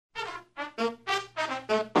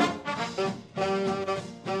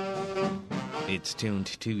It's tuned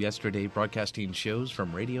to Yesterday broadcasting shows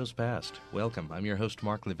from radio's past. Welcome, I'm your host,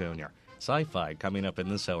 Mark Livonia. Sci-fi coming up in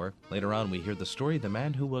this hour. Later on, we hear the story The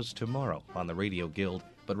Man Who Was Tomorrow on the Radio Guild.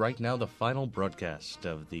 But right now, the final broadcast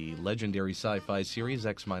of the legendary sci-fi series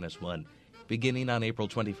X-1. Beginning on April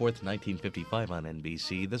 24th, 1955 on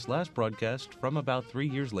NBC, this last broadcast from about 3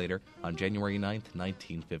 years later on January 9th,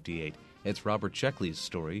 1958. It's Robert Sheckley's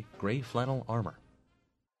story, Gray Flannel Armor.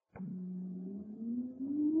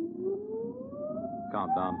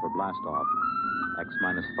 Countdown for blast off.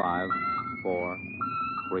 X-5, 4,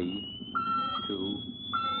 3, 2,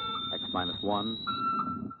 X-1,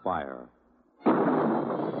 fire.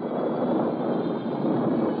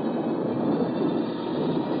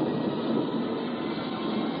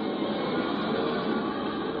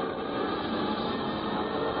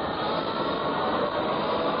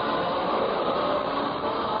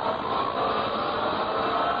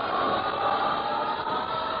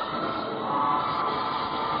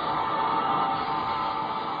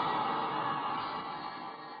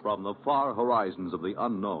 From the far horizons of the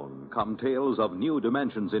unknown come tales of new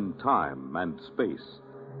dimensions in time and space.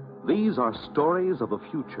 These are stories of the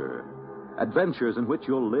future, adventures in which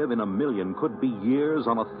you'll live in a million, could be years,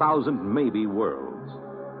 on 1,000 maybe worlds.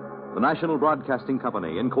 The National Broadcasting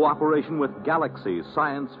Company, in cooperation with Galaxy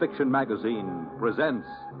Science Fiction Magazine, presents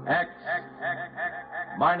X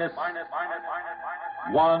minus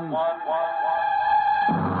one.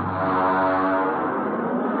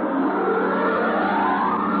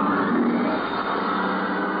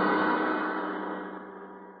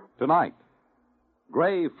 Tonight,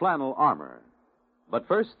 Gray Flannel Armor. But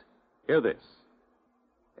first, hear this.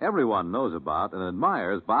 Everyone knows about and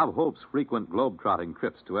admires Bob Hope's frequent globe-trotting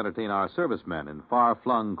trips to entertain our servicemen in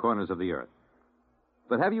far-flung corners of the earth.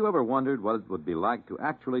 But have you ever wondered what it would be like to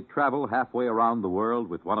actually travel halfway around the world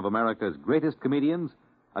with one of America's greatest comedians,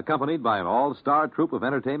 accompanied by an all-star troupe of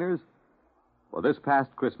entertainers? Well, this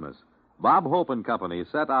past Christmas, Bob Hope and Company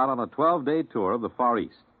set out on a 12-day tour of the Far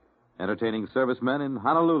East, entertaining servicemen in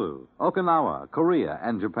Honolulu, Okinawa, Korea,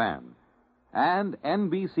 and Japan. And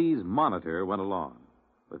NBC's Monitor went along,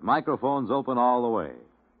 with microphones open all the way.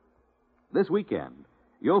 This weekend,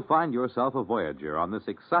 you'll find yourself a voyager on this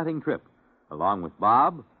exciting trip, along with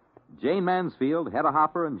Bob, Jane Mansfield, Hedda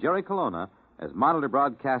Hopper, and Jerry Colonna, as Monitor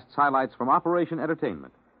broadcasts highlights from Operation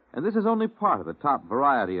Entertainment. And this is only part of the top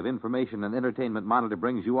variety of information and entertainment Monitor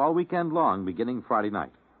brings you all weekend long, beginning Friday night.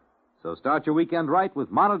 So start your weekend right with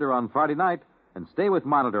Monitor on Friday night, and stay with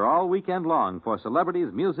Monitor all weekend long for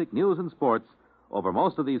celebrities, music, news, and sports over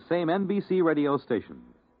most of these same NBC radio stations.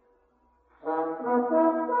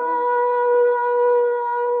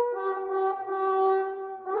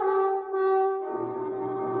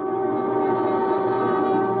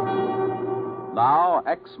 Now,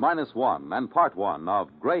 X-1 and Part 1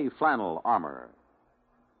 of Gray Flannel Armor.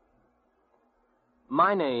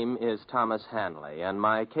 My name is Thomas Hanley, and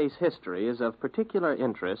my case history is of particular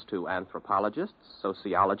interest to anthropologists,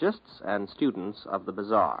 sociologists, and students of the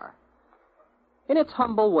bizarre. In its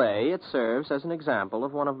humble way, it serves as an example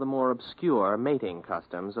of one of the more obscure mating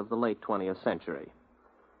customs of the late 20th century.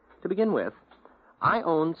 To begin with, I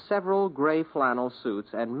owned several gray flannel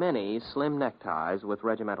suits and many slim neckties with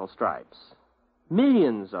regimental stripes.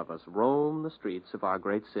 Millions of us roam the streets of our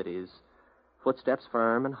great cities, footsteps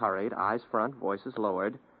firm and hurried, eyes front, voices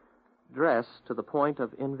lowered, dressed to the point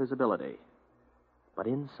of invisibility. But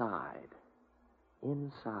inside,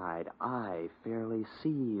 I fairly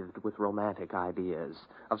seethed with romantic ideas,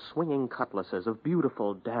 of swinging cutlasses, of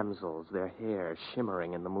beautiful damsels, their hair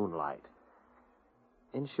shimmering in the moonlight.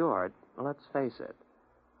 In short, let's face it,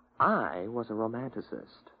 I was a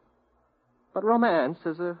romanticist. But romance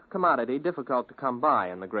is a commodity difficult to come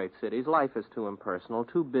by in the great cities. Life is too impersonal,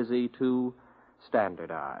 too busy, too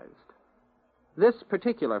standardized. This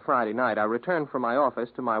particular Friday night, I returned from my office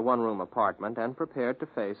to my one-room apartment and prepared to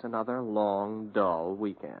face another long, dull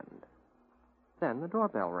weekend. Then the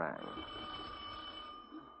doorbell rang.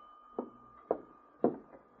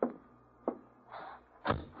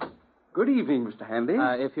 Good evening, Mr. Hanley.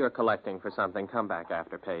 If you're collecting for something, come back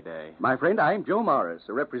after payday. My friend, I'm Joe Morris,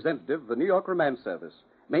 a representative of the New York Romance Service.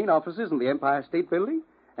 Main offices in the Empire State Building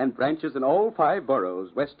and branches in all 5 boroughs,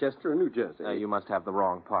 Westchester and New Jersey. You must have the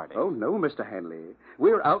wrong party. Oh, no, Mr. Hanley.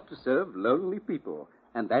 We're out to serve lonely people.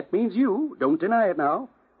 And that means you. Don't deny it now.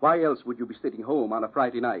 Why else would you be sitting home on a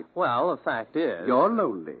Friday night? Well, the fact is... You're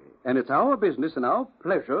lonely. And it's our business and our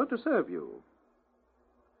pleasure to serve you.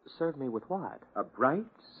 Serve me with what? A bright,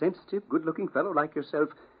 sensitive, good-looking fellow like yourself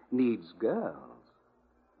needs girls.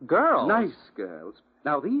 Girls? Nice girls.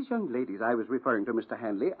 Now, these young ladies I was referring to, Mr.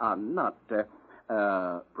 Hanley, are not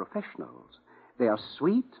professionals. They are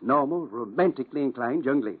sweet, normal, romantically inclined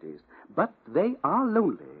young ladies. But they are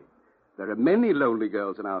lonely. There are many lonely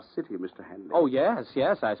girls in our city, Mr. Hanley. Oh, yes,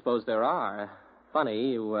 I suppose there are.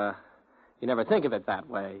 Funny, you never think of it that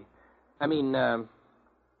way. I mean,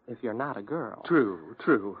 if you're not a girl.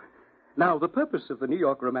 True. Now, the purpose of the New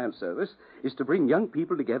York Romance Service is to bring young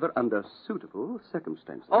people together under suitable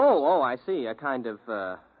circumstances. Oh, I see. A kind of,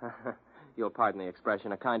 you'll pardon the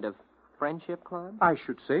expression, a kind of friendship club? I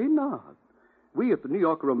should say not. We at the New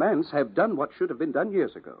York Romance have done what should have been done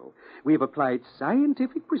years ago. We have applied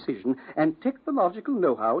scientific precision and technological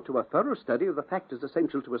know-how to a thorough study of the factors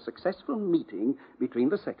essential to a successful meeting between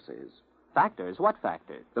the sexes. Factors? What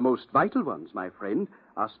factors? The most vital ones, my friend,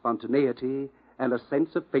 are spontaneity and a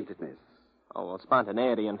sense of fatedness. Oh, well,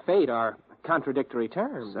 spontaneity and fate are contradictory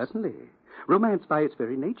terms. Certainly. Romance, by its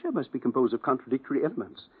very nature, must be composed of contradictory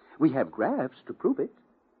elements. We have graphs to prove it.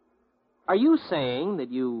 Are you saying that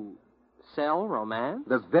you sell romance?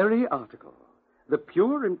 The very article. The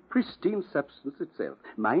pure and pristine substance itself.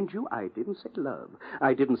 Mind you, I didn't say love.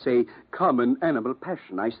 I didn't say common animal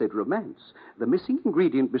passion. I said romance. The missing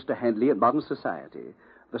ingredient, Mr. Handley, in modern society.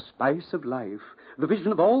 The spice of life. The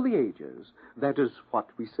vision of all the ages. That is what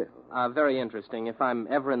we sell. Very interesting. If I'm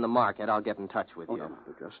ever in the market, I'll get in touch with you. No,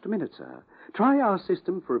 just a minute, sir. Try our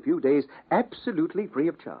system for a few days, absolutely free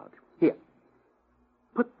of charge. Here.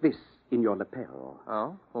 Put this in your lapel.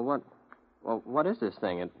 Oh? Well, what is this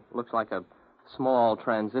thing? It looks like a small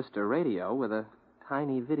transistor radio with a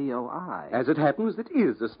tiny video eye. As it happens, it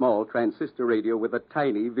is a small transistor radio with a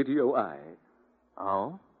tiny video eye.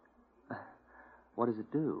 Oh? What does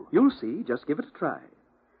it do? You'll see. Just give it a try.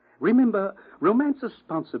 Remember, romances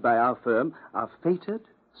sponsored by our firm are fated,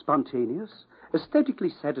 spontaneous, aesthetically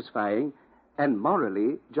satisfying, and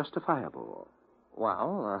morally justifiable.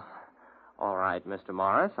 Well, all right, Mr.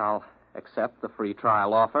 Morris. I'll accept the free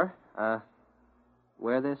trial offer.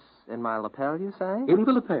 Wear this in my lapel, you say? In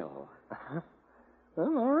the lapel.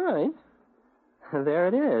 Well, all right. There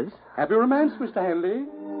it is. Happy romance, Mr. Hanley.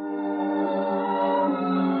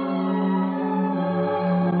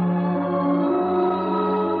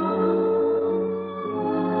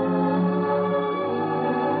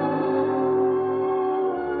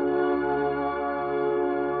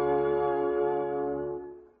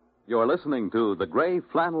 You're listening to The Gray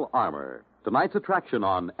Flannel Armor, tonight's attraction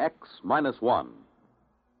on X-1.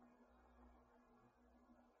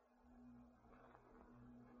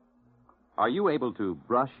 Are you able to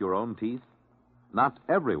brush your own teeth? Not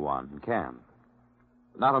everyone can.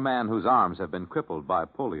 Not a man whose arms have been crippled by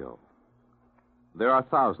polio. There are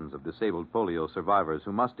thousands of disabled polio survivors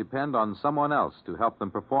who must depend on someone else to help them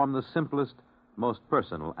perform the simplest, most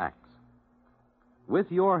personal acts. With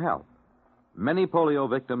your help, many polio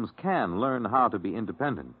victims can learn how to be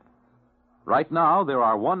independent. Right now, there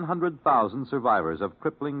are 100,000 survivors of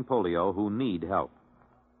crippling polio who need help.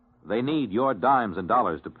 They need your dimes and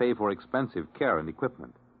dollars to pay for expensive care and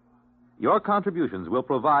equipment. Your contributions will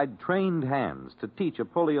provide trained hands to teach a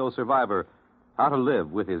polio survivor how to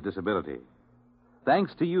live with his disability.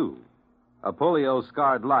 Thanks to you, a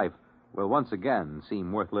polio-scarred life will once again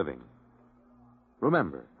seem worth living.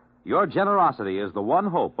 Remember, your generosity is the one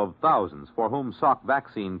hope of thousands for whom Salk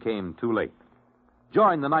vaccine came too late.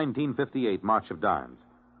 Join the 1958 March of Dimes.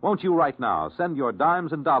 Won't you right now send your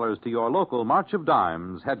dimes and dollars to your local March of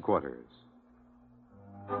Dimes headquarters?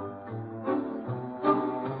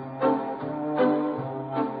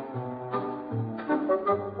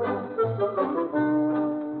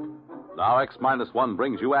 Now X-1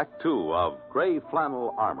 brings you Act Two of Gray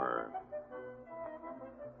Flannel Armor.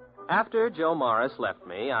 After Joe Morris left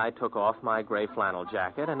me, I took off my gray flannel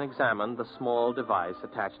jacket and examined the small device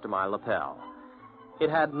attached to my lapel. It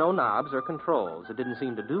had no knobs or controls. It didn't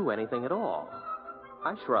seem to do anything at all.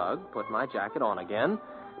 I shrugged, put my jacket on again,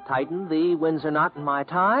 tightened the Windsor knot in my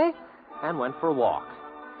tie, and went for a walk.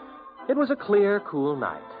 It was a clear, cool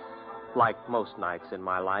night. Like most nights in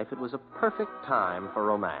my life, it was a perfect time for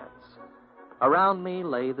romance. Around me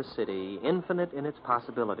lay the city, infinite in its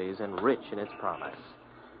possibilities and rich in its promise.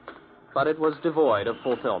 But it was devoid of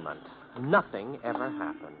fulfillment. Nothing ever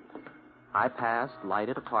happened. I passed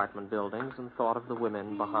lighted apartment buildings and thought of the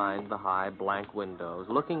women behind the high blank windows,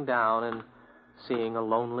 looking down and seeing a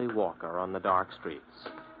lonely walker on the dark streets.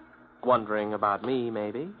 Wondering about me,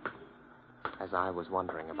 maybe, as I was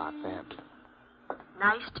wondering about them.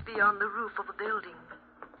 Nice to be on the roof of a building,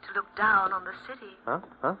 to look down on the city.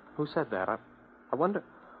 Huh? Who said that? I wonder...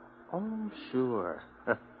 Oh, sure.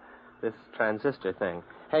 This transistor thing.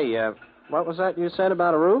 Hey, what was that you said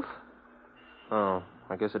about a roof? Oh,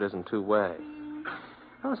 I guess it isn't two-way.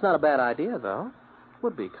 Well, it's not a bad idea, though.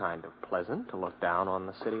 Would be kind of pleasant to look down on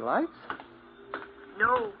the city lights.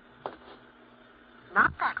 No.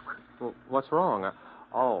 Not that one. Well, what's wrong?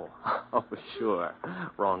 Oh, sure.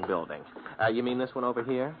 Wrong building. You mean this one over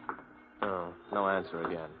here? Oh, no answer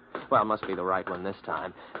again. Well, it must be the right one this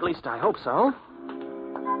time. At least I hope so.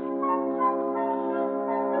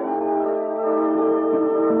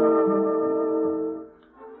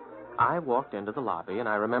 I walked into the lobby, and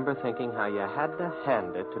I remember thinking how you had to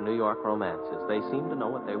hand it to New York romances. They seemed to know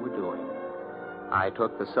what they were doing. I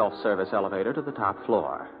took the self-service elevator to the top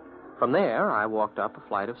floor. From there, I walked up a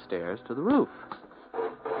flight of stairs to the roof.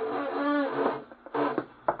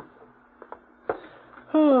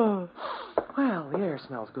 Oh, well, the air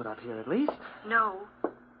smells good up here at least. No,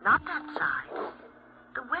 not that side.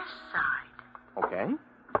 The west side. Okay.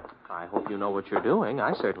 I hope you know what you're doing.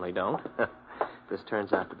 I certainly don't. This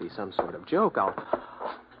turns out to be some sort of joke.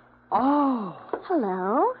 Oh.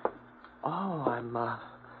 Hello. Oh,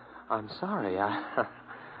 I'm sorry.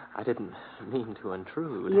 I didn't mean to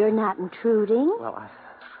intrude. You're not intruding. Well,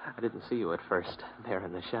 I didn't see you at first, there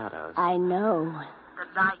in the shadows. I know.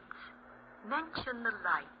 The lights. Mention the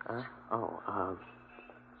lights.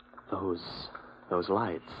 Those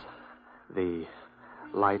lights. The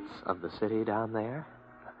lights of the city down there.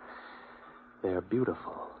 They're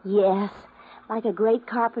beautiful. Yes, like a great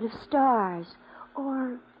carpet of stars,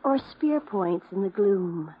 or spear points in the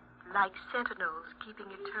gloom. Like sentinels keeping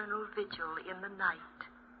eternal vigil in the night.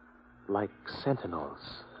 Like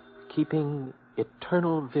sentinels keeping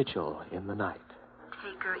eternal vigil in the night.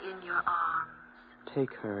 Take her in your arms.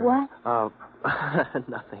 Take her... What?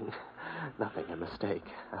 Nothing. Nothing, a mistake.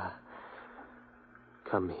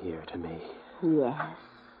 Come here to me. Yes.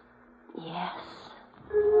 Yes.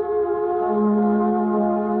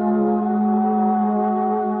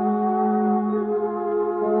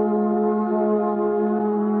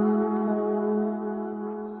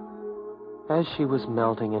 As she was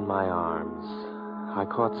melting in my arms, I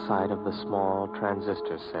caught sight of the small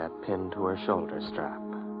transistor set pinned to her shoulder strap.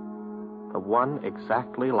 The one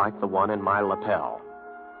exactly like the one in my lapel.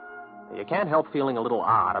 You can't help feeling a little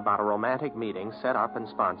odd about a romantic meeting set up and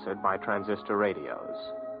sponsored by transistor radios.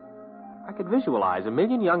 I could visualize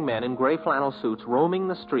 1,000,000 young men in gray flannel suits roaming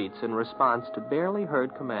the streets in response to barely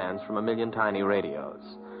heard commands from 1,000,000 tiny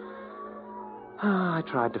radios. I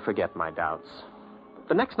tried to forget my doubts.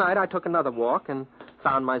 The next night, I took another walk and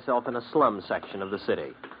found myself in a slum section of the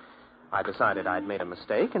city. I decided I'd made a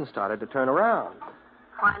mistake and started to turn around.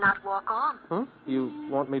 Why not walk on? Huh? You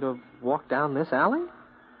want me to walk down this alley?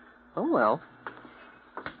 Oh, well.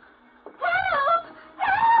 Help!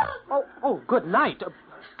 Help! Oh, good night.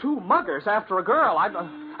 2 muggers after a girl.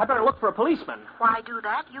 I better look for a policeman. Why do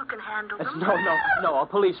that? You can handle them. No. A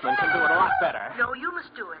policeman can do it a lot better. No, you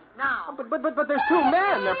must do it now. But there's 2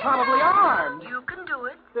 men. They're probably armed. You can do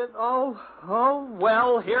it.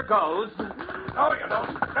 Well, here goes. Oh, you know.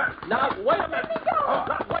 Now, wait a minute.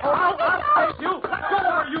 I'll take you. Let go of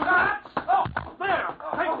her, you rats. Oh, there.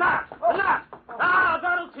 Take that. And that.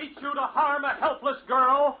 That'll teach you to harm a helpless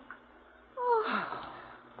girl. Oh.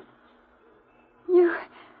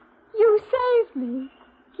 You saved me.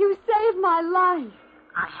 You saved my life.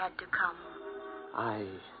 I had to come. I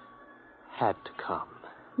had to come.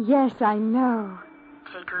 Yes, I know.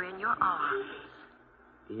 Take her in your arms.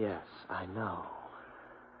 Yes, I know.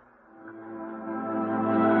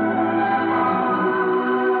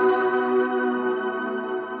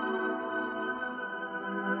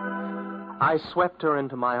 I swept her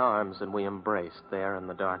into my arms, and we embraced there in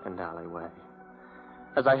the darkened alleyway.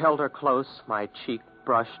 As I held her close, my cheek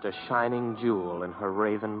brushed a shining jewel in her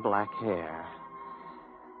raven black hair.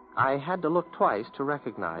 I had to look twice to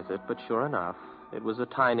recognize it, but sure enough, it was a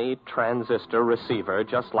tiny transistor receiver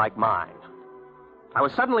just like mine. I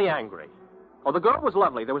was suddenly angry. Oh, the girl was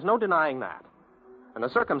lovely. There was no denying that. And the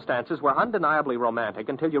circumstances were undeniably romantic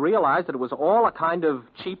until you realized that it was all a kind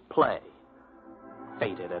of cheap play.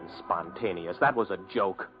 Fated and spontaneous. That was a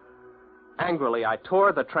joke. Angrily, I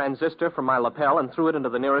tore the transistor from my lapel and threw it into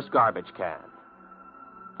the nearest garbage can.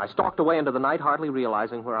 I stalked away into the night, hardly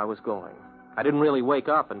realizing where I was going. I didn't really wake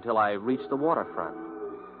up until I reached the waterfront.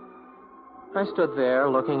 I stood there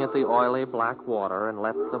looking at the oily black water and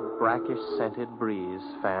let the brackish-scented breeze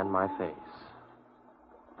fan my face.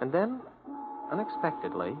 And then,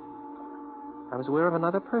 unexpectedly, I was aware of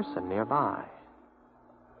another person nearby.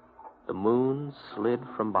 The moon slid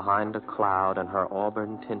from behind a cloud, and her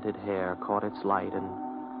auburn-tinted hair caught its light and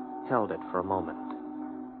held it for a moment.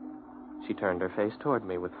 She turned her face toward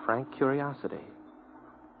me with frank curiosity.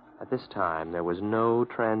 At this time, there was no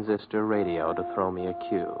transistor radio to throw me a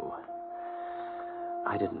cue.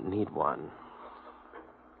 I didn't need one.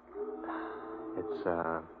 It's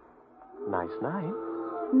a nice night.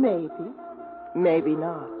 Maybe. Maybe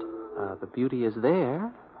not. The beauty is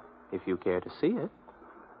there, if you care to see it.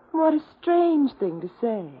 What a strange thing to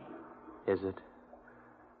say. Is it?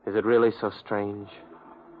 Is it really so strange?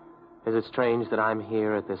 Is it strange that I'm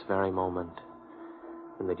here at this very moment,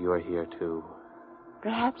 and that you're here, too?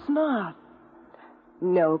 Perhaps not.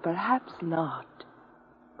 No, perhaps not.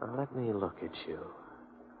 Let me look at you.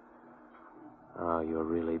 Oh, you're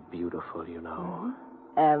really beautiful, you know.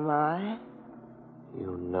 Am I?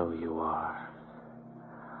 You know you are.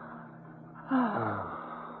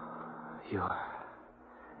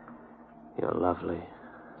 You're lovely.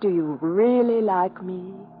 Do you really like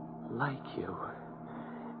me? Like you.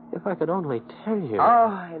 If I could only tell you. Oh,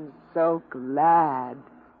 I'm so glad.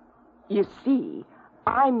 You see,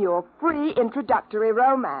 I'm your free introductory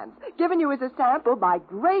romance, given you as a sample by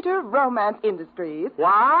Greater Romance Industries.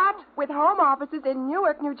 What? With home offices in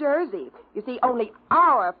Newark, New Jersey. You see, only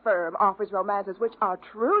our firm offers romances which are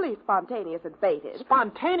truly spontaneous and fated.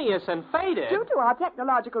 Spontaneous and faded? Due to our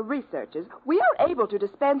technological researches, we are able to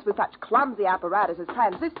dispense with such clumsy apparatus as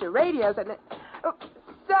transistor radios and... Oh,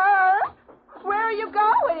 sir, where are you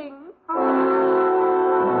going?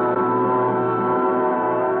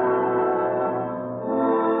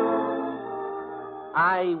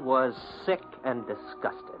 I was sick and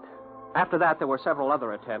disgusted. After that, there were several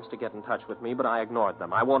other attempts to get in touch with me, but I ignored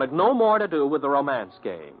them. I wanted no more to do with the romance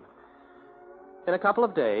game. In a couple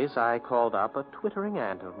of days, I called up a twittering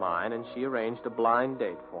aunt of mine, and she arranged a blind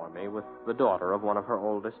date for me with the daughter of one of her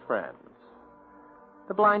oldest friends.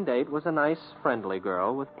 The blind date was a nice, friendly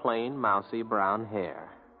girl with plain, mousy brown hair.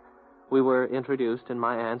 We were introduced in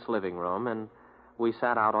my aunt's living room, and we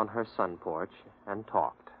sat out on her sun porch and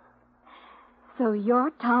talked. So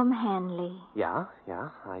you're Tom Hanley. Yeah,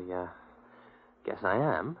 I guess I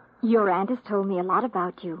am. Your aunt has told me a lot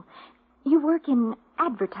about you. You work in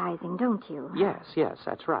advertising, don't you? Yes,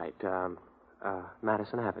 that's right.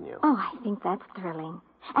 Madison Avenue. Oh, I think that's thrilling.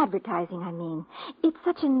 Advertising, I mean. It's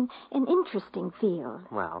such an interesting field.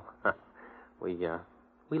 Well,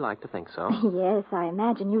 we like to think so. Yes, I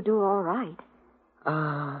imagine you do all right.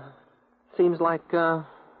 Seems like,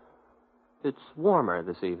 it's warmer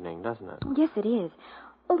this evening, doesn't it? Yes, it is.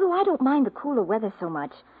 Although I don't mind the cooler weather so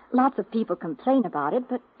much. Lots of people complain about it,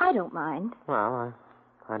 but I don't mind. Well,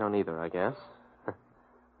 I don't either, I guess.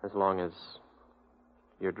 As long as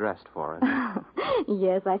you're dressed for it.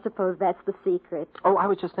 Yes, I suppose that's the secret. Oh, I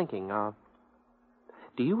was just thinking,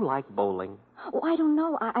 do you like bowling? Oh, I don't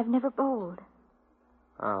know. I've never bowled.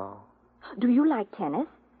 Oh. Do you like tennis?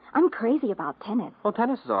 I'm crazy about tennis. Well,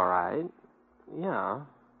 tennis is all right. Yeah.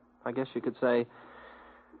 I guess you could say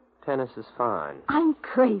tennis is fine. I'm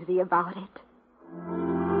crazy about it.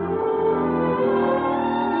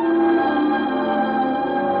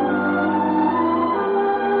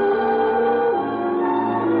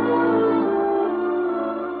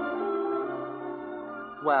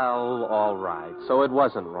 Well, all right. So it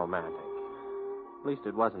wasn't romantic. At least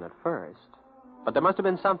it wasn't at first. But there must have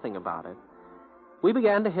been something about it. We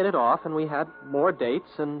began to hit it off, and we had more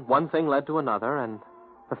dates, and one thing led to another, and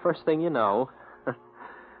the first thing you know,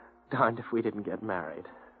 darned if we didn't get married.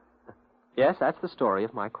 Yes, that's the story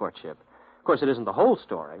of my courtship. Of course, it isn't the whole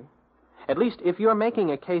story. At least, if you're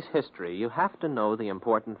making a case history, you have to know the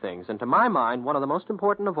important things. And to my mind, one of the most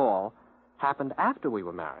important of all happened after we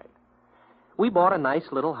were married. We bought a nice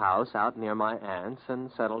little house out near my aunt's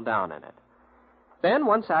and settled down in it. Then,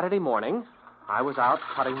 one Saturday morning, I was out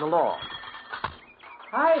cutting the lawn.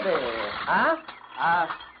 Hi there. Huh?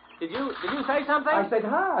 Did you say something? I said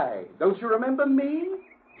hi. Don't you remember me?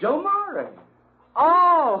 Joe Morris.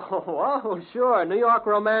 Oh, sure. New York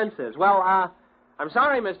romances. Well, I'm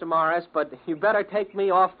sorry, Mr. Morris, but you better take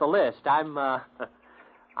me off the list. I'm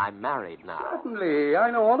married now. Certainly.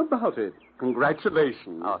 I know all about it.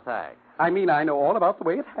 Congratulations. Oh, thanks. I mean, I know all about the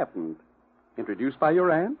way it happened. Introduced by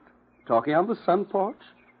your aunt, talking on the sun porch.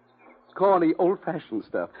 Corny, old-fashioned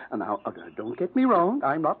stuff. And now, don't get me wrong.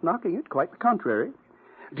 I'm not knocking it. Quite the contrary.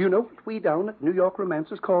 Do you know what we down at New York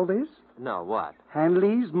Romancers call this? No, what?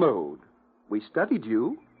 Hanley's Mode. We studied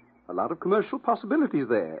you. A lot of commercial possibilities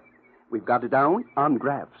there. We've got it down on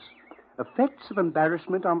graphs. Effects of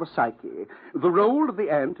embarrassment on the psyche. The role of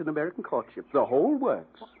the aunt in American courtship. The whole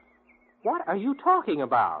works. What are you talking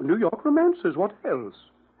about? New York Romancers. What else?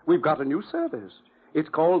 We've got a new service. It's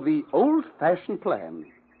called the Old-Fashioned Plan.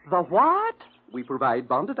 The what? We provide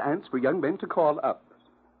bonded aunts for young men to call up.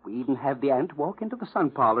 We even have the aunt walk into the sun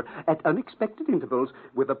parlor at unexpected intervals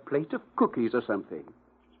with a plate of cookies or something.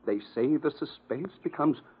 They say the suspense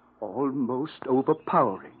becomes almost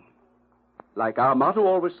overpowering. Like our motto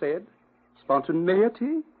always said,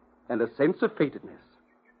 spontaneity and a sense of fatedness.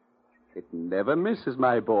 It never misses,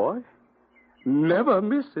 my boy. never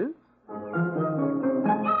misses.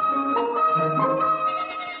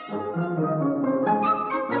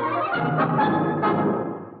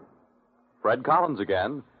 Fred Collins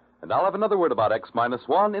again, and I'll have another word about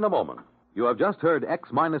X-1 in a moment. You have just heard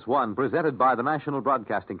X-1 presented by the National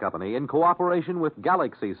Broadcasting Company in cooperation with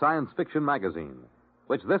Galaxy Science Fiction Magazine,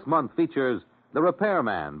 which this month features The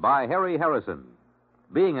Repairman by Harry Harrison.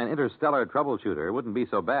 Being an interstellar troubleshooter wouldn't be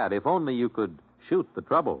so bad if only you could shoot the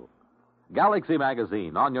trouble. Galaxy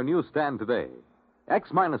Magazine on your newsstand today.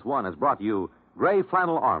 X-1 has brought you Gray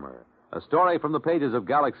Flannel Armor, a story from the pages of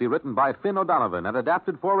Galaxy written by Finn O'Donovan and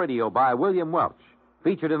adapted for radio by William Welch.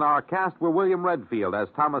 Featured in our cast were William Redfield as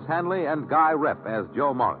Thomas Hanley and Guy Repp as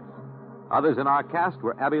Joe Morris. Others in our cast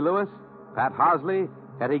were Abby Lewis, Pat Hosley,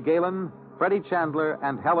 Hetty Galen, Freddie Chandler,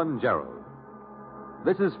 and Helen Gerald.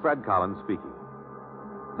 This is Fred Collins speaking.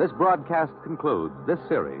 This broadcast concludes this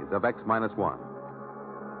series of X-1.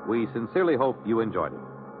 We sincerely hope you enjoyed it.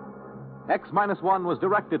 X-1 was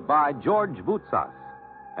directed by George Voutsas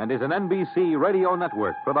and is an NBC Radio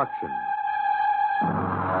Network production.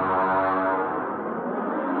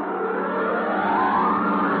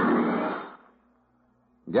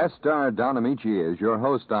 Guest star Don Amici is your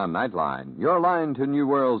host on Nightline, your line to new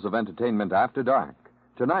worlds of entertainment after dark.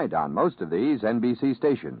 Tonight on most of these NBC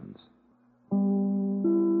stations.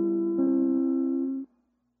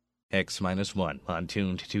 X-1 on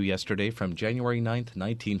Tuned to yesterday from January 9th,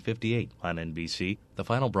 1958 on NBC, the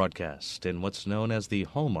final broadcast in what's known as the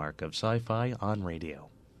hallmark of sci-fi on radio.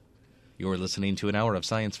 You're listening to an hour of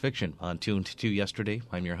science fiction on Tuned to yesterday.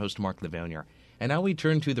 I'm your host, Mark Livonia. And now we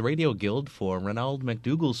turn to the Radio Guild for Ronald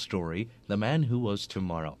McDougall's story, The Man Who Was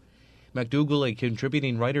Tomorrow. McDougall, a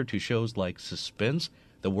contributing writer to shows like Suspense,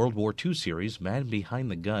 the World War II series Man Behind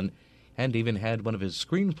the Gun, and even had one of his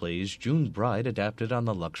screenplays, June Bride, adapted on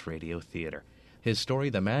the Lux Radio Theater. His story,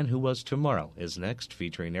 The Man Who Was Tomorrow, is next,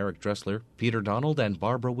 featuring Eric Dressler, Peter Donald, and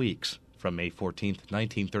Barbara Weeks, from May 14th,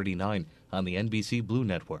 1939, on the NBC Blue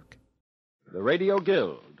Network. The Radio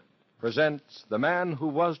Guild presents The Man Who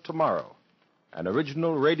Was Tomorrow, an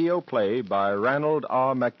original radio play by Ranald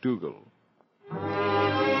R. McDougall.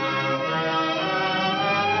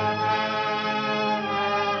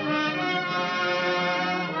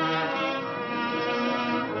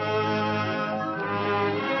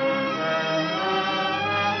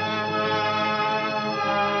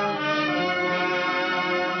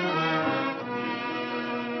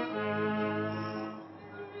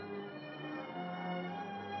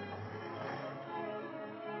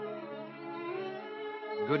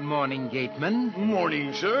 Good morning, Gateman.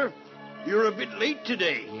 Morning, sir. You're a bit late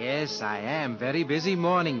today. Yes, I am. Very busy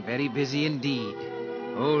morning. Very busy indeed.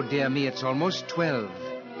 Oh, dear me, it's almost 12.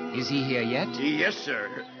 Is he here yet? Yes,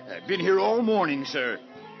 sir. I've been here all morning, sir.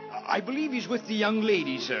 I believe he's with the young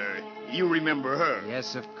lady, sir. You remember her?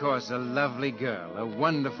 Yes, of course. A lovely girl. A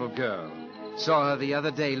wonderful girl. Saw her the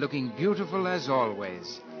other day looking beautiful as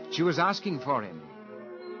always. She was asking for him.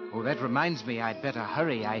 Oh, that reminds me, I'd better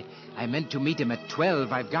hurry. I meant to meet him at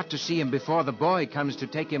 12. I've got to see him before the boy comes to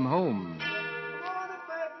take him home.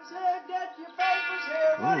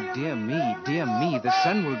 Oh, dear me. The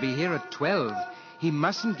son will be here at 12. He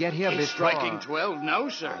mustn't get here It's before... striking 12 now,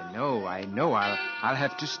 sir. I know. I'll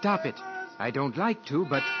have to stop it. I don't like to,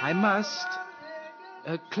 but I must.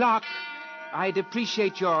 Clock, I'd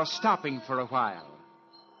appreciate your stopping for a while.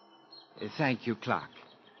 Thank you, Clock.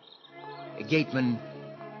 Gateman...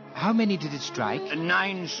 How many did it strike?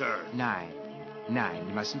 9, sir. 9.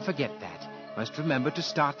 You mustn't forget that. Must remember to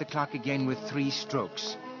start the clock again with 3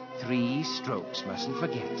 strokes. 3 strokes. Mustn't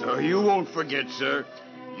forget. Oh, you won't forget, sir.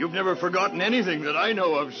 You've never forgotten anything that I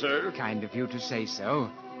know of, sir. Kind of you to say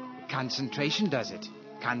so. Concentration does it.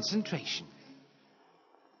 Concentration.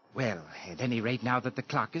 Well, at any rate, now that the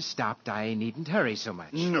clock is stopped, I needn't hurry so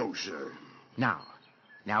much. No, sir. Now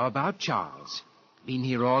about Charles. Been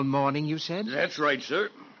here all morning, you said? That's right, sir.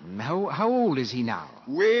 How old is he now?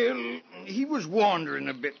 Well, he was wandering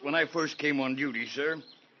a bit when I first came on duty, sir.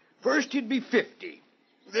 First he'd be 50,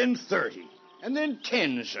 then 30, and then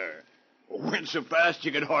 10, sir. Went so fast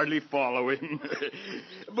you could hardly follow him.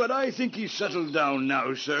 But I think he's settled down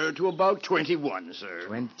now, sir, to about 21, sir.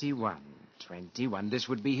 21. This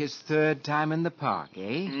would be his 3rd time in the park, eh?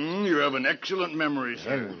 You have an excellent memory,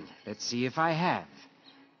 sir. Well, let's see if I have.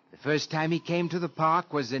 The first time he came to the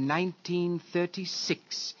park was in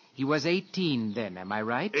 1936. He was 18 then, am I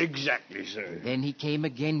right? Exactly, sir. And then he came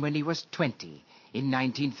again when he was 20. In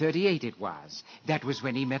 1938 it was. That was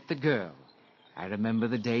when he met the girl. I remember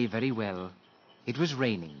the day very well. It was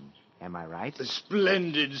raining, am I right?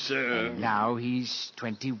 Splendid, sir. And now he's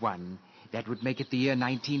 21. That would make it the year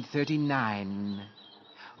 1939.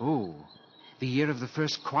 Oh, The year of the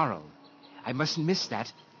first quarrel. I mustn't miss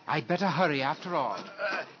that. I'd better hurry after all.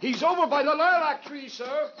 He's over by the lilac tree,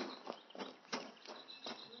 sir.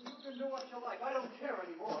 You can do what you like. I don't care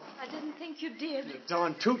anymore. I didn't think you did. You're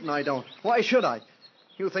darn tootin' I don't. Why should I?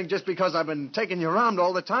 You think just because I've been taking you around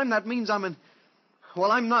all the time, that means I'm in...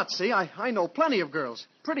 Well, I'm not, see? I know plenty of girls.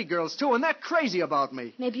 Pretty girls, too, and they're crazy about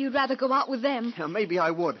me. Maybe you'd rather go out with them. Yeah, maybe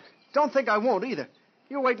I would. Don't think I won't, either.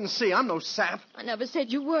 You wait and see. I'm no sap. I never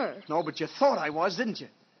said you were. No, but you thought I was, didn't you?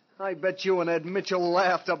 I bet you and Ed Mitchell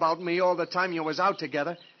laughed about me all the time you was out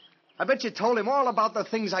together. I bet you told him all about the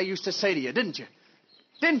things I used to say to you, didn't you?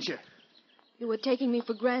 Didn't you? You were taking me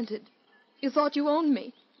for granted. You thought you owned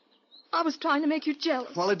me. I was trying to make you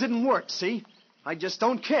jealous. Well, it didn't work, see? I just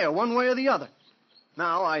don't care one way or the other.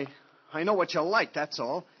 Now, I know what you like, that's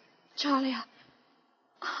all. Charlie,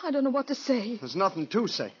 I don't know what to say. There's nothing to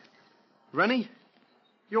say. Rennie,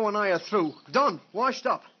 you and I are through. Done. Washed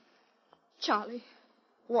up. Charlie.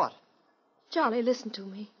 What? Charlie, listen to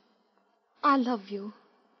me. I love you.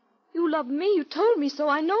 You love me. You told me so.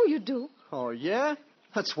 I know you do. Oh, yeah?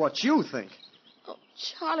 That's what you think. Oh,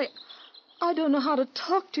 Charlie, I don't know how to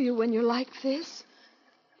talk to you when you're like this.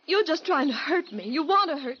 You're just trying to hurt me. You want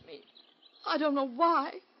to hurt me. I don't know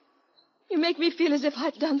why. You make me feel as if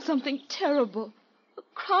I'd done something terrible. A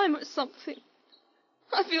crime or something.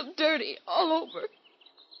 I feel dirty all over.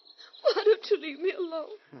 Why don't you leave me alone?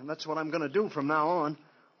 And that's what I'm going to do from now on.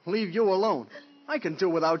 Leave you alone. I can do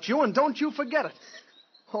without you, and don't you forget it.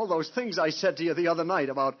 All those things I said to you the other night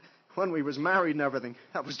about when we was married and everything,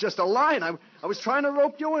 that was just a line. I was trying to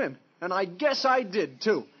rope you in, and I guess I did,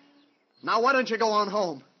 too. Now, why don't you go on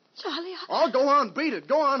home? Charlie, Oh, go on, beat it.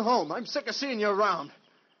 Go on home. I'm sick of seeing you around.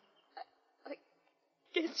 I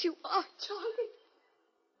guess you are, Charlie.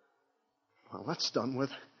 Well, that's done with.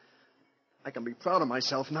 I can be proud of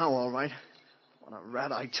myself now, all right. What a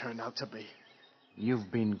rat I turned out to be.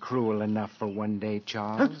 You've been cruel enough for one day,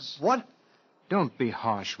 Charles. What? Don't be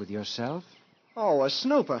harsh with yourself. Oh, a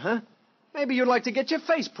snooper, huh? Maybe you'd like to get your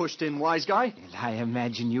face pushed in, wise guy. And I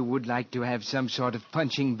imagine you would like to have some sort of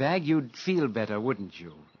punching bag. You'd feel better, wouldn't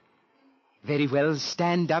you? Very well,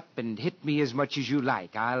 stand up and hit me as much as you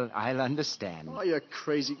like. I'll understand. Oh, you're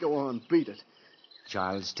crazy. Go on, beat it.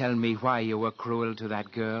 Charles, tell me why you were cruel to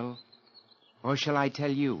that girl. Or shall I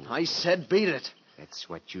tell you? I said beat it. That's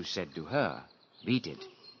what you said to her. Beat it.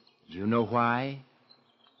 Do you know why?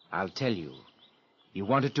 I'll tell you. You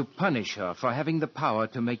wanted to punish her for having the power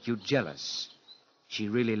to make you jealous. She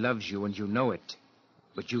really loves you, and you know it.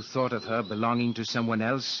 But you thought of her belonging to someone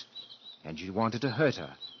else, and you wanted to hurt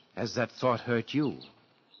her, as that thought hurt you.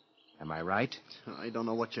 Am I right? I don't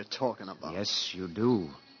know what you're talking about. Yes, you do.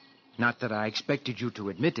 Not that I expected you to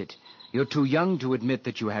admit it. You're too young to admit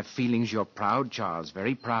that you have feelings. You're proud, Charles,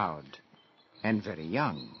 very proud. And very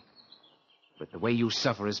young. But the way you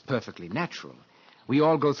suffer is perfectly natural. We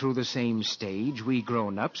all go through the same stage. We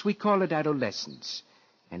grown-ups, we call it adolescence.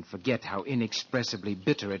 And forget how inexpressibly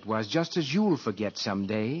bitter it was, just as you'll forget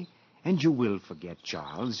someday. And you will forget,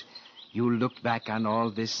 Charles. You'll look back on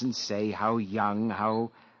all this and say how young,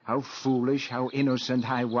 how foolish, how innocent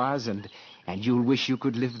I was, and you'll wish you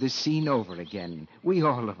could live this scene over again. We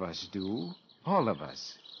all of us do. All of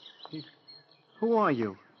us. Who are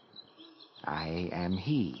you? I am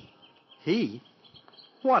he. He?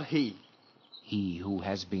 What he? He who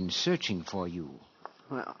has been searching for you.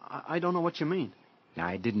 I don't know what you mean.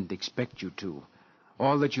 I didn't expect you to.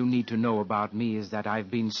 All that you need to know about me is that I've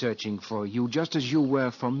been searching for you just as you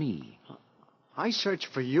were for me. I search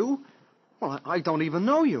for you? Well, I don't even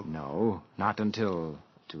know you. No, not until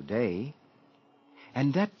today.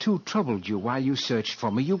 And that, too, troubled you while you searched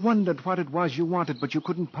for me. You wondered what it was you wanted, but you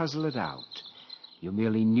couldn't puzzle it out. You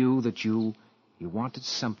merely knew that you wanted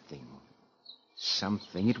something.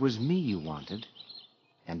 Something. It was me you wanted.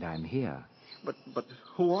 And I'm here. But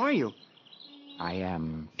who are you? I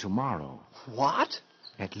am tomorrow. What?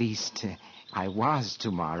 At least, I was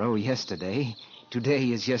tomorrow, yesterday. Today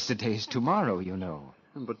is yesterday's tomorrow, you know.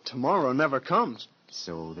 But tomorrow never comes.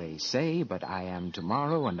 So they say, but I am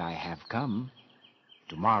tomorrow, and I have come.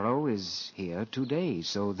 Tomorrow is here today,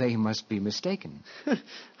 so they must be mistaken.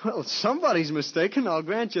 Well, somebody's mistaken, I'll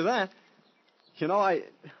grant you that. You know, I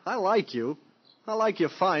like you. I like you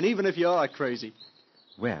fine, even if you are crazy.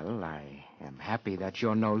 Well, I am happy that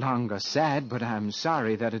you're no longer sad, but I'm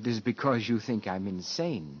sorry that it is because you think I'm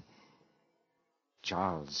insane.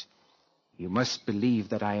 Charles, you must believe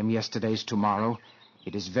that I am yesterday's tomorrow.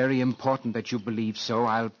 It is very important that you believe so.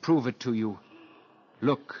 I'll prove it to you.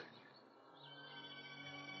 Look.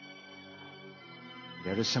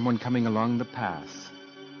 There is someone coming along the path.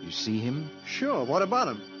 You see him? Sure. What about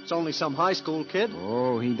him? It's only some high school kid.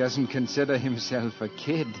 Oh, he doesn't consider himself a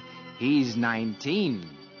kid. He's 19.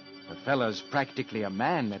 The fellow's practically a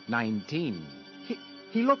man at 19.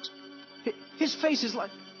 He looks... His face is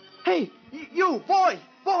like... Hey, you, boy!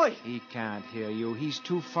 He can't hear you. He's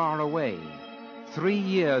too far away. 3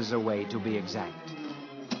 years away, to be exact.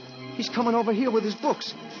 He's coming over here with his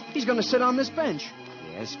books. He's going to sit on this bench.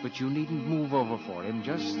 Yes, but you needn't move over for him.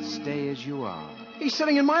 Just stay as you are. He's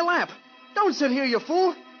sitting in my lap. Don't sit here, you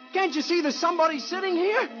fool. Can't you see there's somebody sitting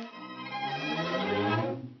here?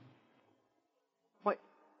 Why,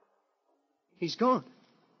 he's gone.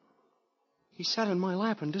 He sat in my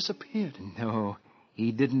lap and disappeared. No,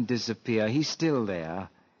 he didn't disappear. He's still there.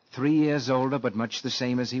 3 years older, but much the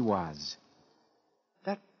same as he was.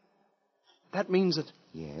 That means that...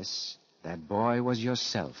 Yes, that boy was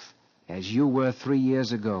yourself, as you were 3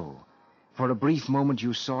 years ago. For a brief moment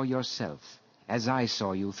you saw yourself, as I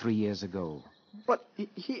saw you 3 years ago. But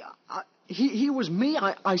he was me?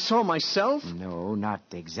 I saw myself? No, not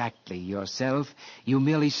exactly yourself. You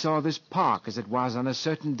merely saw this park as it was on a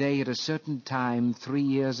certain day at a certain time 3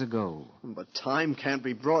 years ago. But time can't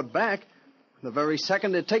be brought back. The very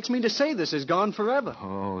second it takes me to say this is gone forever.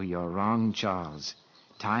 Oh, you're wrong, Charles.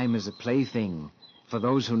 Time is a plaything for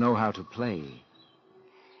those who know how to play.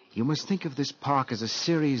 You must think of this park as a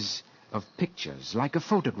series of pictures, like a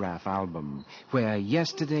photograph album, where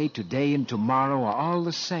yesterday, today, and tomorrow are all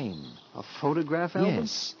the same. A photograph album?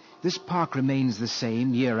 Yes. This park remains the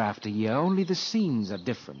same year after year, only the scenes are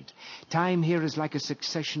different. Time here is like a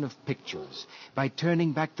succession of pictures. By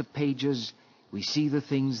turning back the pages, we see the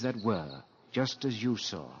things that were, just as you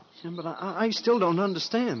saw. Yeah, but I still don't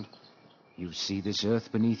understand. You see this earth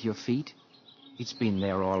beneath your feet? It's been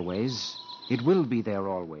there always. It will be there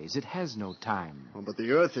always. It has no time. Oh, but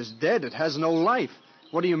the earth is dead. It has no life.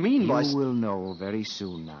 What do you mean by... You will know very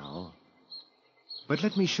soon now. But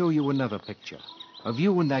let me show you another picture of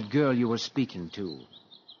you and that girl you were speaking to.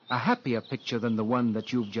 A happier picture than the one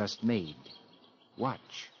that you've just made.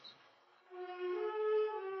 Watch.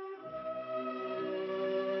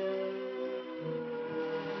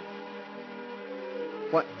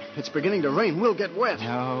 What? It's beginning to rain. We'll get wet.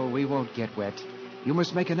 No, we won't get wet. You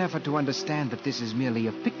must make an effort to understand that this is merely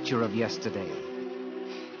a picture of yesterday.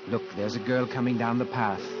 Look, there's a girl coming down the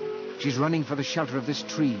path. She's running for the shelter of this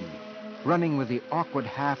tree, running with the awkward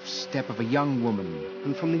half-step of a young woman.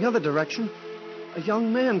 And from the other direction, a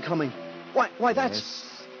young man coming. Why, that's...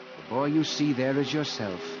 Yes. The boy you see there is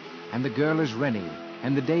yourself, and the girl is Rennie,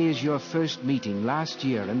 and the day is your first meeting last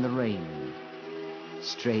year in the rain.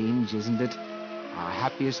 Strange, isn't it? Our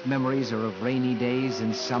happiest memories are of rainy days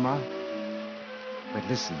in summer. But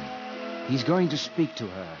listen, he's going to speak to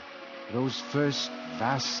her. Those first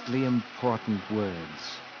vastly important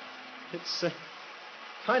words. It's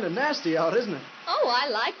kind of nasty out, isn't it? Oh, I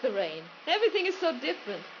like the rain. Everything is so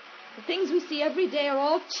different. The things we see every day are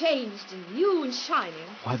all changed and new and shining.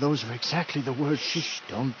 Why, those are exactly the words she... Shh,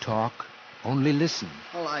 don't talk. Only listen.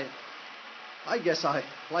 Well, I guess I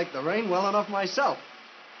like the rain well enough myself.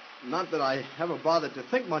 Not that I ever bothered to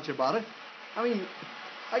think much about it. I mean,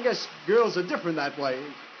 I guess girls are different that way.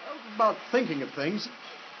 About thinking of things.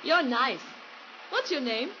 You're nice. What's your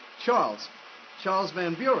name? Charles. Charles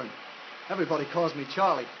Van Buren. Everybody calls me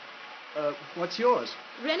Charlie. What's yours?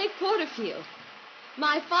 Rennick Porterfield.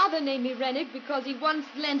 My father named me Rennick because he once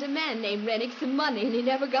lent a man named Rennick some money and he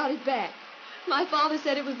never got it back. My father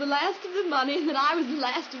said it was the last of the money and that I was the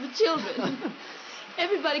last of the children.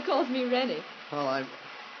 Everybody calls me Rennick. Well, I'm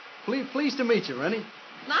pleased to meet you, Rennie.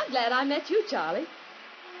 I'm glad I met you, Charlie.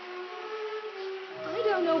 I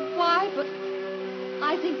don't know why, but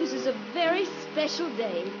I think this is a very special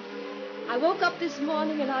day. I woke up this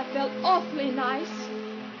morning and I felt awfully nice.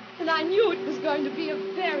 And I knew it was going to be a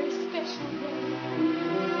very special day.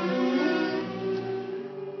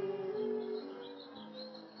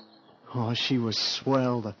 Oh, she was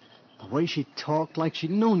swell. The way she talked like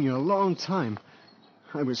she'd known you a long time.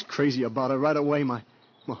 I was crazy about her right away. My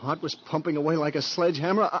heart was pumping away like a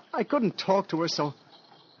sledgehammer. I couldn't talk to her, so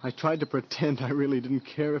I tried to pretend I really didn't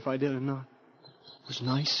care if I did or not. It was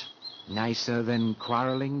nice. Nicer than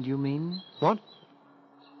quarreling, do you mean? What?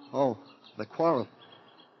 Oh, the quarrel.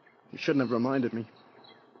 You shouldn't have reminded me.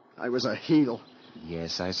 I was a heel.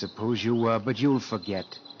 Yes, I suppose you were, but you'll forget.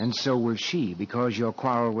 And so will she, because your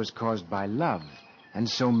quarrel was caused by love, and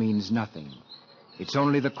so means nothing. It's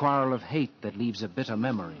only the quarrel of hate that leaves a bitter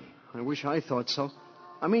memory. I wish I thought so.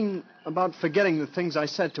 I mean, about forgetting the things I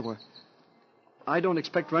said to her. I don't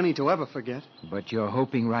expect Rennie to ever forget. But you're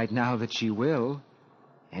hoping right now that she will.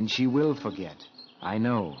 And she will forget. I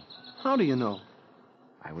know. How do you know?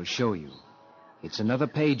 I will show you. It's another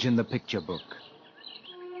page in the picture book.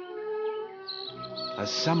 A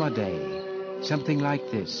summer day, something like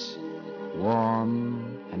this.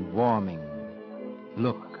 Warm and warming.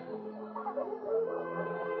 Look.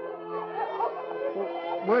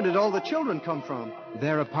 Where did all the children come from?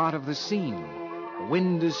 They're a part of the scene. The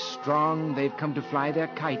wind is strong. They've come to fly their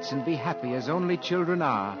kites and be happy as only children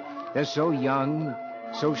are. They're so young,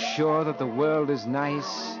 so sure that the world is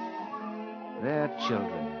nice. They're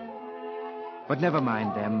children. But never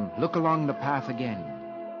mind them. Look along the path again.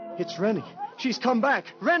 It's Rennie. She's come back.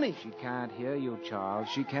 Rennie! She can't hear you, Charles.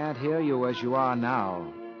 She can't hear you as you are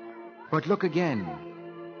now. But look again.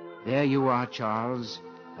 There you are, Charles.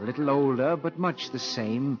 A little older, but much the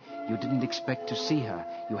same. You didn't expect to see her.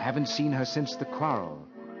 You haven't seen her since the quarrel.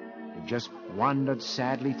 You just wandered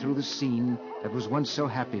sadly through the scene that was once so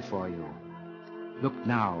happy for you. Look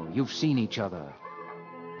now. You've seen each other.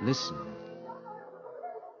 Listen.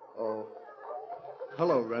 Oh.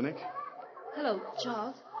 Hello, Rennick. Hello,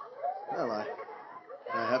 Charles. Well,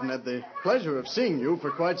 I haven't had the pleasure of seeing you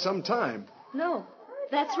for quite some time. No,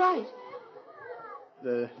 that's right.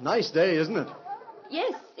 A nice day, isn't it?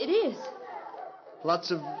 Yes, it is.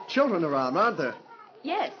 Lots of children around, aren't there?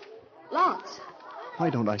 Yes, lots. Why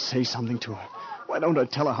don't I say something to her? Why don't I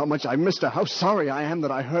tell her how much I missed her, how sorry I am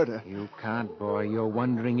that I hurt her? You can't, boy. You're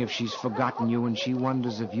wondering if she's forgotten you, and she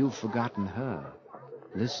wonders if you've forgotten her.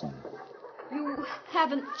 Listen. You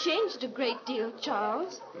haven't changed a great deal,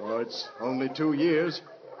 Charles. Oh, it's only 2 years.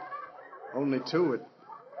 Only 2.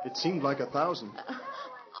 It seemed like 1,000.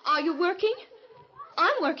 Are you working?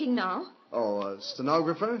 I'm working now. Oh, a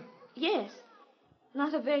stenographer? Yes.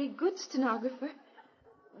 Not a very good stenographer.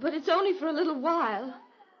 But it's only for a little while.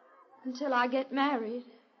 Until I get married.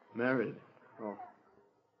 Married? Oh.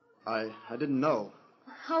 I didn't know.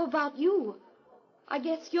 How about you? I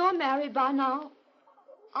guess you're married by now.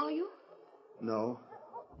 Are you? No.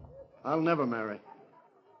 I'll never marry.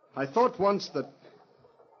 I thought once that...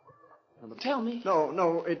 Tell me.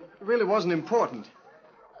 No, it really wasn't important.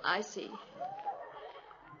 I see.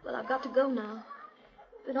 Well, I've got to go now.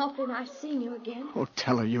 Been awfully nice seeing you again. Oh,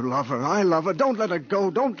 tell her you love her. I love her. Don't let her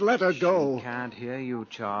go. Don't let her go. She can't hear you,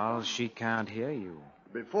 Charles. She can't hear you.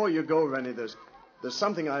 Before you go, Rennie, there's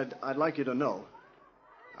something I'd like you to know.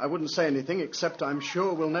 I wouldn't say anything except I'm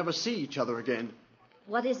sure we'll never see each other again.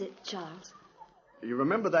 What is it, Charles? You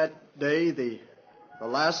remember that day, the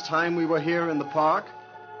last time we were here in the park?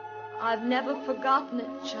 I've never forgotten it,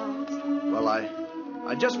 Charles. Well,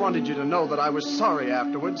 I just wanted you to know that I was sorry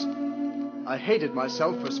afterwards. I hated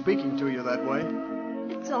myself for speaking to you that way.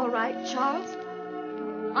 It's all right, Charles.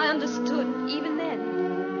 I understood even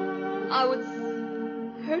then. I was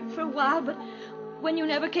hurt for a while, but when you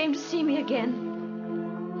never came to see me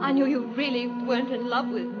again, I knew you really weren't in love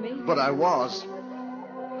with me. But I was.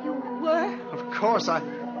 You were? Of course,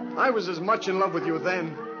 I was as much in love with you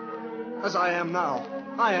then as I am now.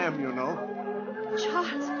 I am, you know.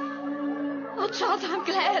 Charles. Oh, Charles, I'm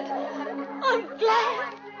glad. I'm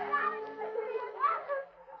glad.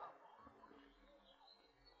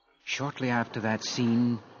 Shortly after that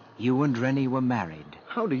scene, you and Rennie were married.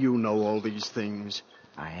 How do you know all these things?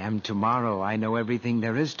 I am tomorrow. I know everything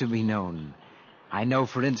there is to be known. I know,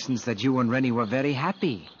 for instance, that you and Rennie were very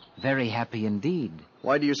happy. Very happy indeed.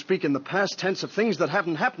 Why do you speak in the past tense of things that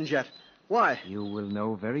haven't happened yet? Why? You will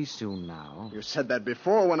know very soon now. You said that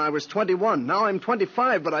before when I was 21. Now I'm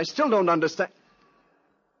 25, but I still don't understand.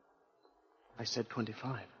 I said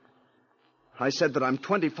 25. I said that I'm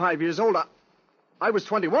 25 years old. I was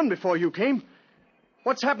 21 before you came.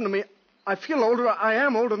 What's happened to me? I feel older. I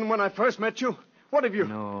am older than when I first met you. What have you...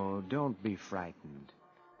 No, don't be frightened.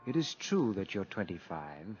 It is true that you're 25.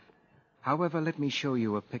 However, let me show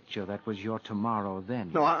you a picture that was your tomorrow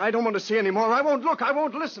then. No, I don't want to see any more. I won't look. I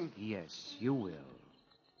won't listen. Yes, you will.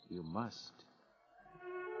 You must.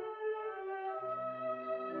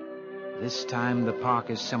 This time the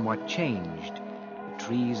park is somewhat changed. The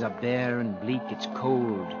trees are bare and bleak. It's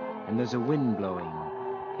cold, and there's a wind blowing.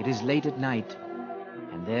 It is late at night,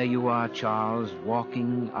 and there you are, Charles,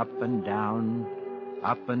 walking up and down,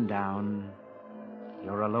 up and down.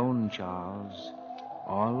 You're alone, Charles.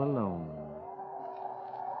 All alone.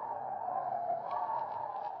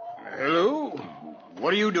 Hello?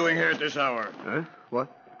 What are you doing here at this hour? Huh? What?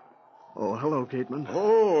 Oh, hello, Cateman.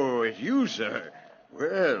 Oh, it's you, sir.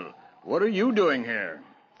 Well, what are you doing here?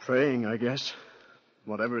 Praying, I guess.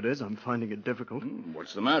 Whatever it is, I'm finding it difficult.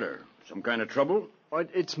 What's the matter? Some kind of trouble? Oh,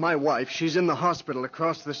 it's my wife. She's in the hospital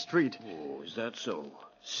across the street. Oh, is that so?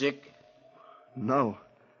 Sick? No.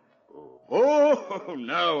 Oh,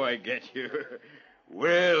 now I get you.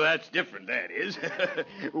 Well, that's different, that is.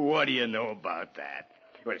 What do you know about that?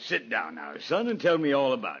 Well, sit down now, son, and tell me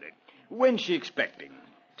all about it. When's she expecting?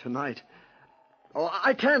 Tonight. Oh,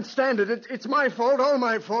 I can't stand it. It's my fault, all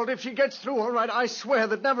my fault. If she gets through all right, I swear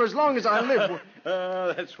that never as long as I live...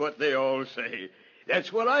 That's what they all say.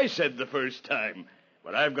 That's what I said the first time.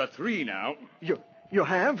 But I've got 3 now. You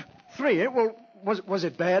have? 3, eh? Well, was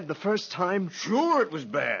it bad the first time? Sure it was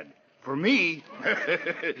bad. For me.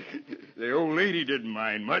 The old lady didn't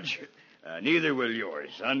mind much. Neither will yours,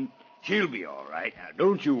 son. She'll be all right. Now,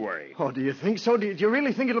 don't you worry. Oh, do you think so? Do you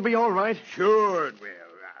really think it'll be all right? Sure it will.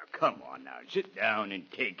 Now, come on now. Sit down and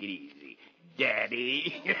take it easy,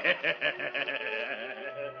 Daddy.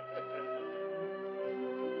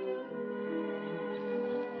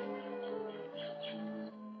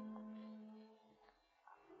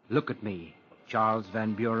 Look at me, Charles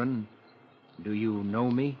Van Buren. Do you know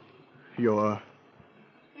me? You're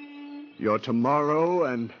tomorrow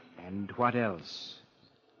and... And what else?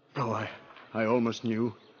 Oh, I almost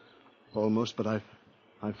knew. Almost, but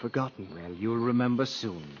I've forgotten. Well, you'll remember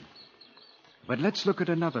soon. But let's look at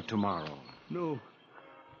another tomorrow. No.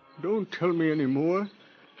 Don't tell me any more.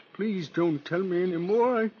 Please don't tell me any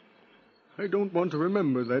more. I don't want to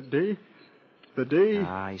remember that day. The day...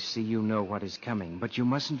 I see you know what is coming, but you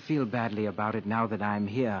mustn't feel badly about it now that I'm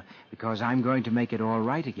here, because I'm going to make it all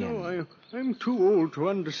right again. No, I'm too old to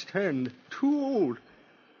understand. Too old.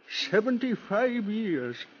 75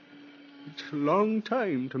 years. It's a long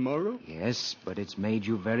time tomorrow. Yes, but it's made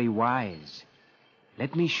you very wise.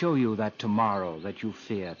 Let me show you that tomorrow that you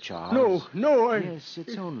fear, Charles. No, Yes,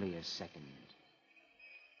 it's only a second.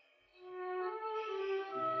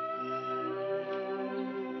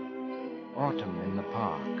 Autumn in the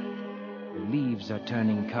park. The leaves are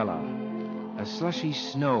turning color. A slushy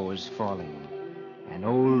snow is falling. An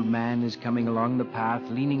old man is coming along the path,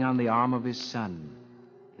 leaning on the arm of his son.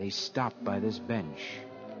 They stop by this bench.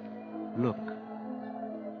 Look.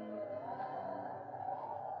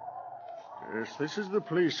 Yes, this is the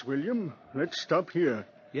place, William. Let's stop here.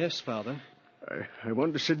 Yes, Father. I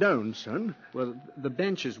want to sit down, son. Well, the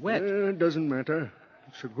bench is wet. It doesn't matter.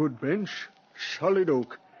 It's a good bench. Solid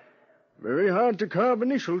oak. Very hard to carve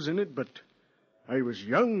initials in it, but I was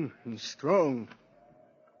young and strong.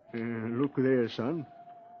 Look there, son.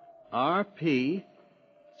 R.P.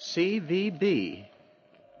 C.V.B.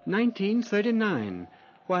 1939.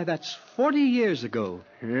 Why, that's 40 years ago.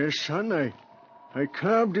 Yes, son, I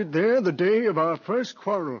carved it there the day of our first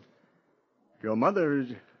quarrel. Your mother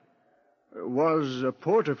was a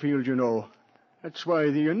Porterfield, you know. That's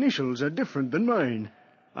why the initials are different than mine.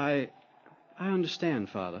 I understand,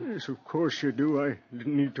 Father. Yes, of course you do. I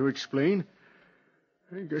didn't need to explain.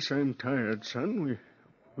 I guess I'm tired, son.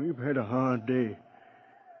 We've had a hard day.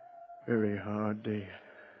 Very hard day.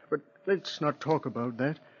 But let's not talk about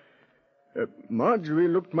that. Marjorie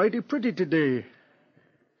looked mighty pretty today.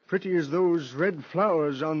 Pretty as those red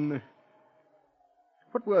flowers on the...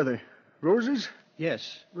 What were they? Roses?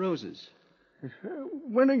 Yes, roses.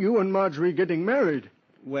 When are you and Marjorie getting married?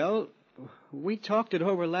 Well, we talked it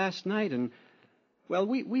over last night, and... Well,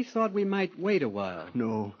 we thought we might wait a while.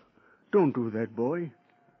 No, don't do that, boy.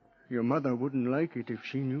 Your mother wouldn't like it if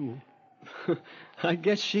she knew. I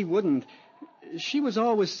guess she wouldn't. She was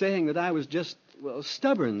always saying that I was just, well,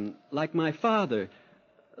 stubborn, like my father.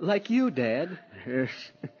 Like you, Dad.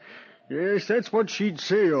 Yes, that's what she'd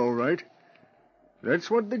say, all right. That's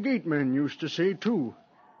what the gateman used to say, too.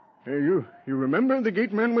 You remember the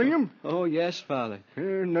gateman, William? Oh, yes, Father.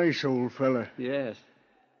 Nice old fella. Yes.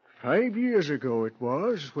 5 years ago it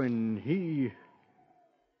was when he...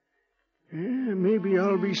 maybe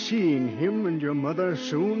I'll be seeing him and your mother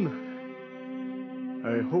soon.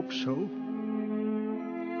 I hope so.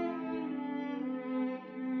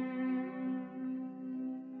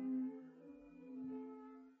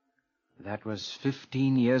 That was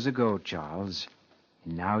 15 years ago, Charles.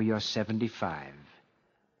 Now you're 75.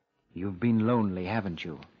 You've been lonely, haven't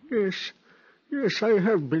you? Yes, I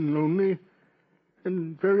have been lonely.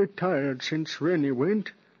 And very tired since Rennie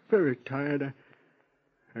went. Very tired.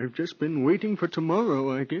 I've just been waiting for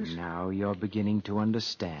tomorrow, I guess. Now you're beginning to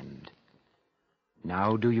understand.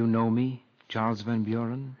 Now do you know me, Charles Van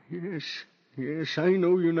Buren? Yes, I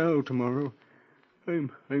know you now, tomorrow.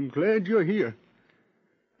 I'm glad you're here.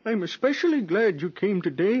 I'm especially glad you came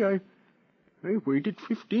today. I waited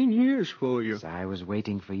 15 years for you. Yes, I was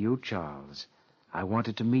waiting for you, Charles. I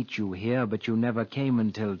wanted to meet you here, but you never came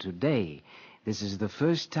until today. This is the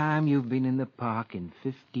first time you've been in the park in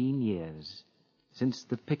 15 years. Since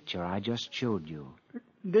the picture I just showed you.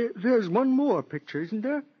 There's one more picture, isn't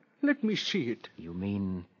there? Let me see it. You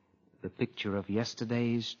mean the picture of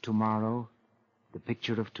yesterday's tomorrow? The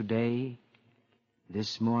picture of today?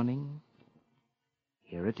 This morning?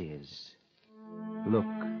 Here it is. Look.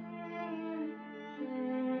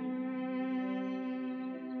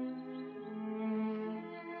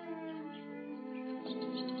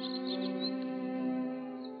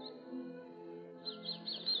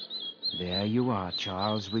 There you are,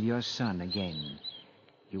 Charles, with your son again.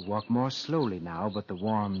 You walk more slowly now, but the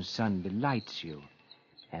warm sun delights you.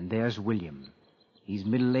 And there's William. He's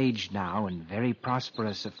middle-aged now and very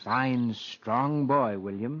prosperous, a fine, strong boy,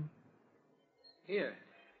 William. Here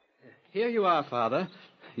you are, Father.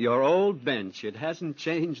 Your old bench. It hasn't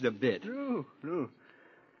changed a bit. No.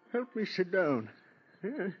 Help me sit down.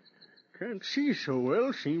 Can't see so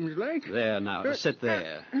well, seems like. There now, sit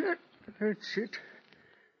there. That's it.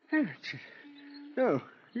 Now,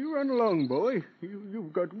 you run along, boy.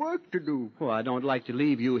 You've got work to do. Well, I don't like to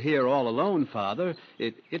leave you here all alone, Father.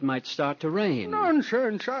 It might start to rain.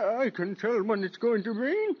 Nonsense. I can tell when it's going to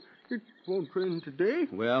rain. It won't rain today.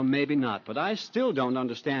 Well, maybe not, but I still don't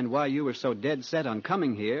understand why you were so dead set on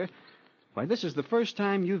coming here. Why, this is the first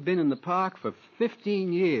time you've been in the park for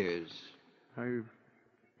 15 years.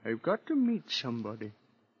 I've got to meet somebody.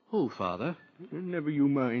 Who, Father? Never you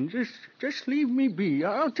mind. Just leave me be.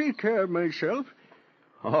 I'll take care of myself.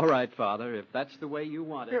 All right, Father, if that's the way you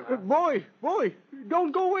want it. Boy,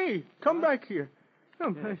 don't go away. Come back here.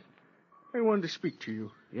 Come, yes. I want to speak to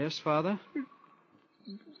you. Yes, Father?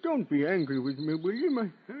 Don't be angry with me,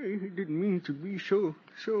 William. I didn't mean to be so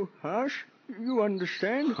harsh. You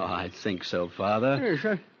understand? Oh, I think so, Father.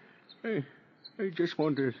 Yes, I just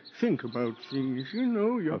want to think about things, you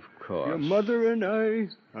know. Of course. Your mother and I,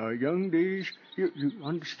 our young days. You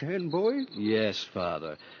understand, boy? Yes,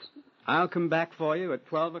 Father. I'll come back for you at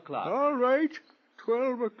 12 o'clock. All right,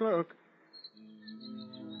 12 o'clock.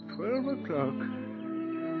 12 o'clock.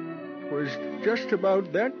 It was just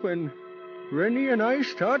about that when Rennie and I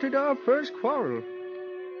started our first quarrel.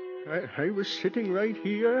 I was sitting right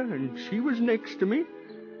here, and she was next to me.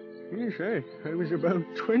 Yes, I was about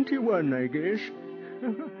 21, I guess.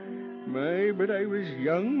 But I was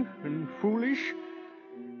young and foolish.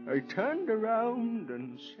 I turned around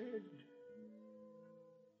and said...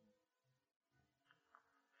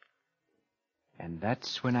 And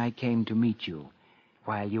that's when I came to meet you,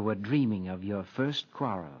 while you were dreaming of your first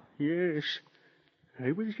quarrel. Yes,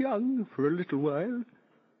 I was young for a little while.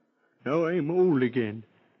 Now I'm old again.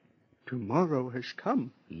 Tomorrow has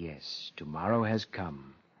come. Yes, tomorrow has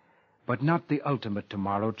come. But not the ultimate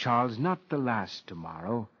tomorrow, Charles, not the last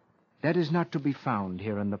tomorrow. That is not to be found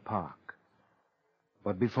here in the park.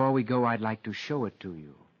 But before we go, I'd like to show it to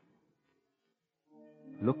you.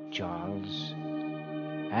 Look, Charles,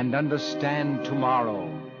 and understand tomorrow.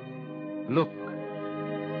 Look.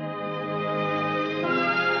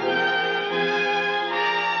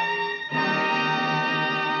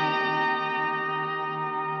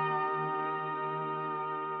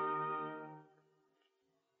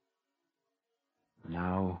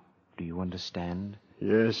 Now, do you understand?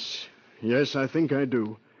 Yes, I think I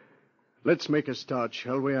do. Let's make a start,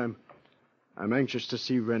 shall we? I'm anxious to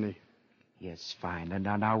see Rennie. Yes, fine. And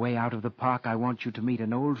on our way out of the park, I want you to meet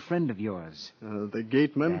an old friend of yours. The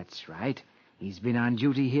gateman? That's right. He's been on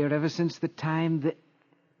duty here ever since the time that...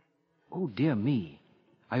 Oh, dear me.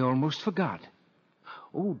 I almost forgot.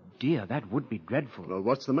 Oh, dear, that would be dreadful. Well,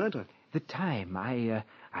 what's the matter? The time. I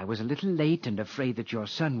was a little late and afraid that your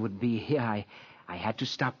son would be here. I had to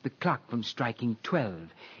stop the clock from striking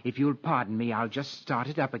 12. If you'll pardon me, I'll just start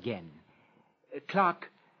it up again. Clock,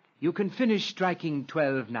 you can finish striking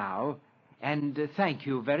 12 now, and thank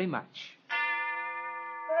you very much.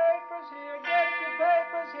 Papers here, get your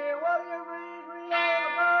papers here. While you read all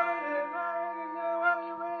about it. While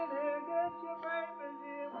you read here, get your papers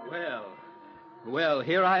here. Well,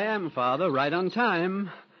 here I am, Father, right on time.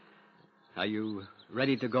 Are you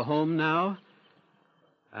ready to go home now?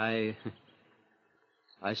 I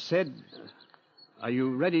said, are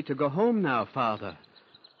you ready to go home now, Father?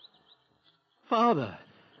 Father.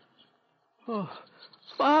 Oh,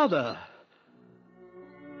 Father.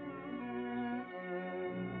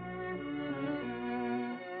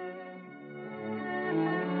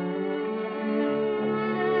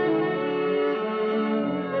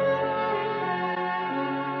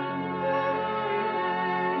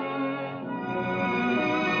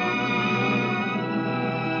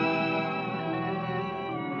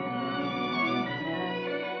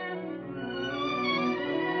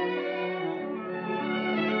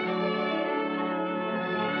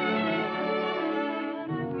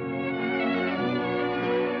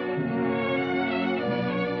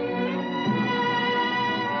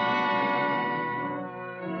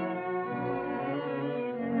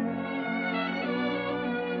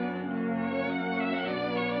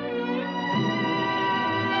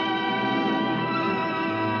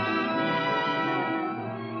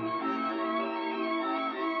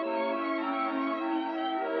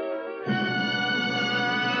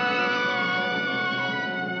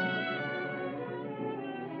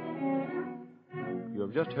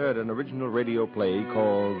 have just heard an original radio play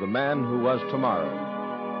called The Man Who Was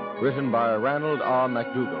Tomorrow, written by Ranald R.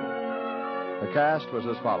 McDougall. The cast was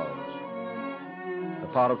as follows. The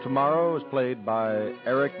part of Tomorrow was played by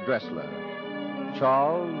Eric Dressler.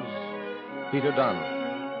 Charles, Peter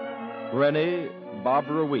Donald. Rennie,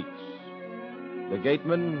 Barbara Weeks. The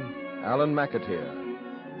gateman, Alan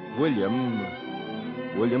McAteer.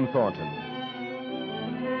 William Thornton.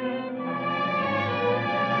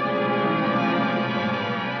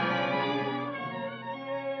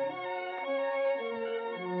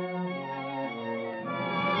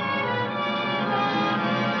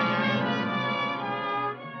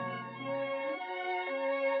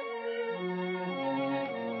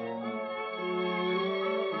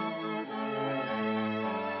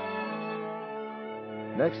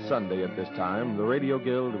 Next Sunday at this time, the Radio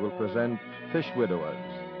Guild will present Fish Widowers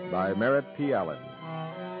by Merritt P. Allen,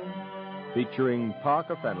 featuring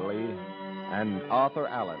Parker Fennelly and Arthur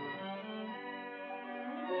Allen.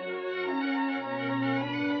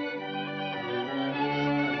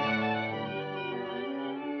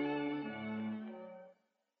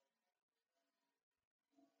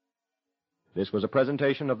 This was a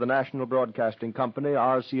presentation of the National Broadcasting Company,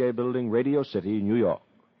 RCA Building, Radio City, New York.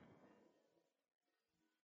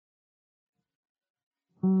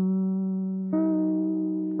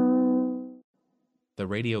 The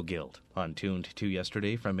Radio Guild, on Tuned to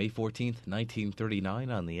Yesterday from May 14th, 1939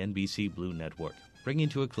 on the NBC Blue Network, bringing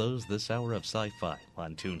to a close this hour of sci-fi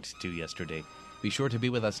on Tuned to Yesterday. Be sure to be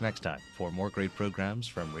with us next time for more great programs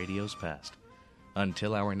from radio's past.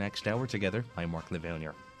 Until our next hour together, I'm Mark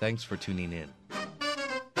Livonia. Thanks for tuning in.